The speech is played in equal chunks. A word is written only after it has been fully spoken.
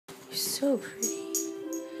You're so pretty.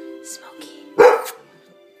 Smokey.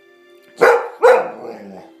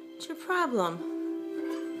 What's your problem?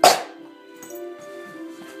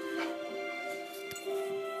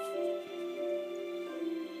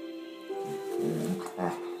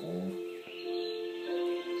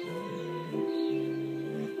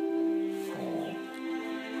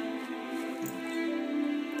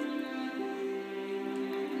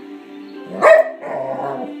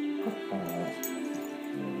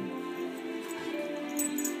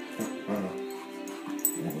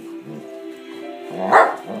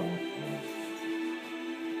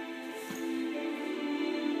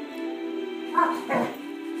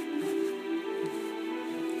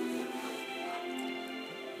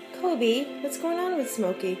 Kobi, what's going on with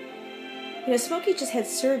Smokey? You know, Smokey just had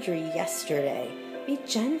surgery yesterday. Be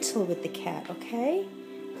gentle with the cat, okay?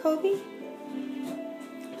 Kobi?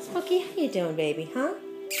 Smokey, how you doing, baby, huh?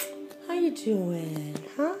 How you doing,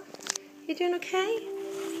 huh? You doing okay?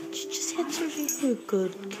 She just had surgery. You're a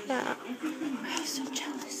good cat. I'm so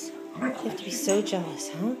jealous. You have to be so jealous,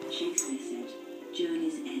 huh? Shakespeare said,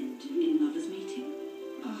 journeys end in lovers' meeting.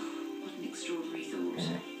 Oh, what an extraordinary thought.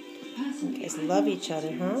 Personally, You guys love each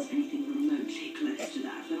other, huh? Anything remotely close to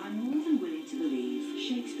that, but I'm more than willing to believe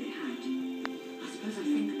Shakespeare had. I suppose I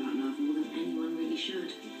think about love more than anyone really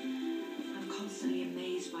should. I'm constantly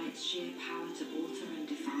amazed by its sheer power to alter and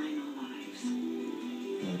define our lives.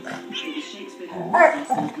 It was Shakespeare who said, love is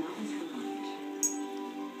blind.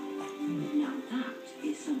 Now that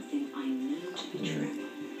is something I know to be true.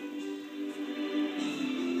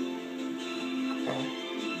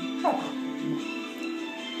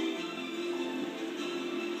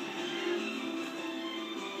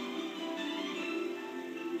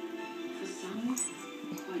 For some,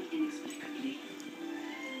 quite inexplicably,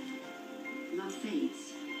 love fades.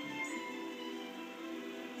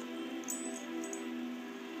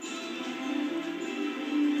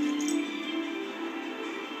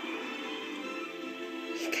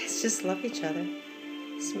 You guys just love each other.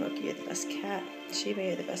 Smokey, you're the best cat. Sheba,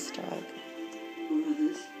 you're the best dog. For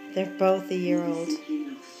others, They're both a year old. simply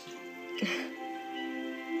lost. But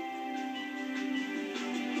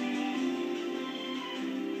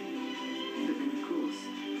then, of course,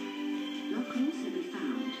 love can also be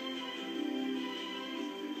found,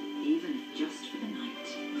 even if just for the night.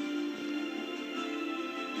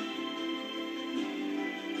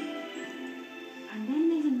 And then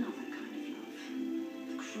there's another kind of love,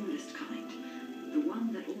 the cruelest kind, the one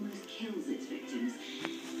that almost kills its victims.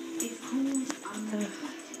 It's called unmatched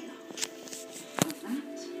love. Of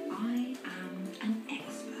that, I am an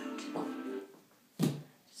expert.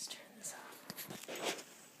 Just turn this off.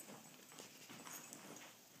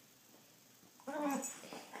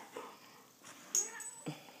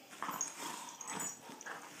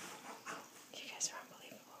 You guys are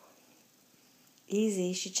unbelievable.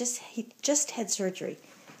 Easy. He just had surgery.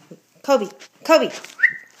 Kobi.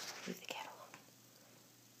 Leave the cat alone.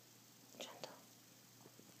 Gentle.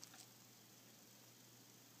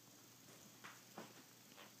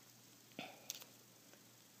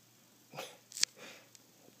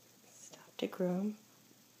 Stop to groom.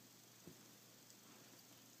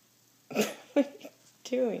 What are you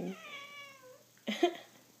doing?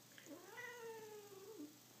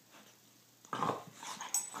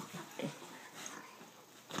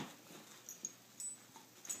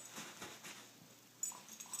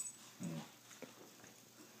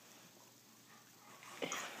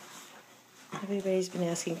 Everybody's been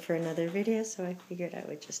asking for another video, so I figured I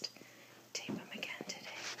would just tape them again today.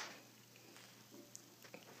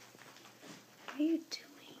 What are you doing?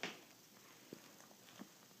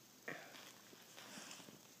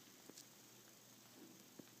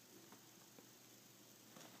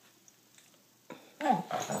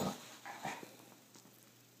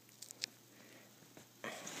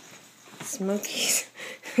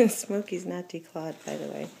 Smokey's not declawed, by the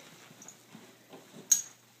way.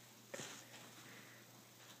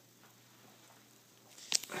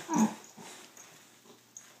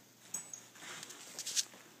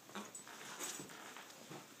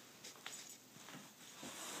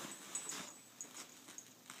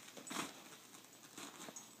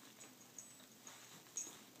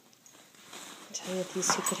 I tell you, if these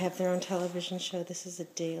two could have their own television show, this is a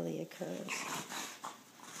daily occurrence.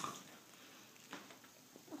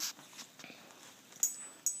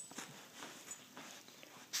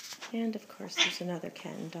 And of course, there's another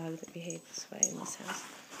cat and dog that behave this way in this house.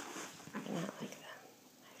 They're not like that,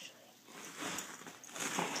 actually.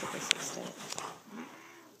 Not to this extent.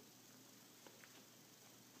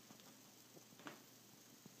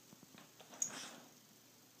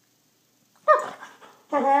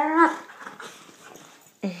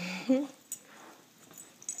 Mm-hmm.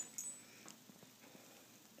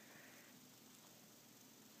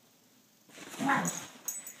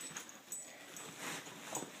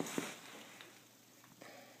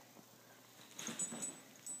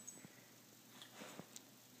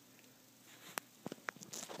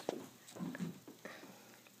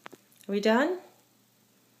 Are we done?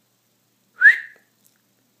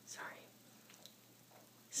 Sorry.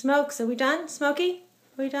 Smokes, are we done? Smokey,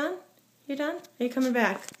 are we done? You done? Are you coming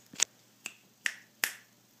back?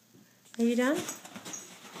 Are you done?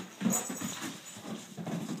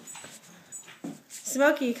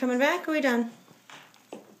 Smokey, you coming back? Are we done?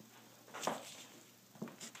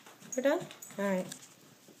 We're done? Alright.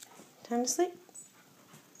 Time to sleep.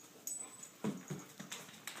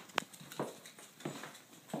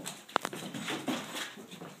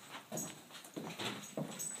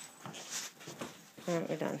 Alright,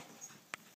 we're done.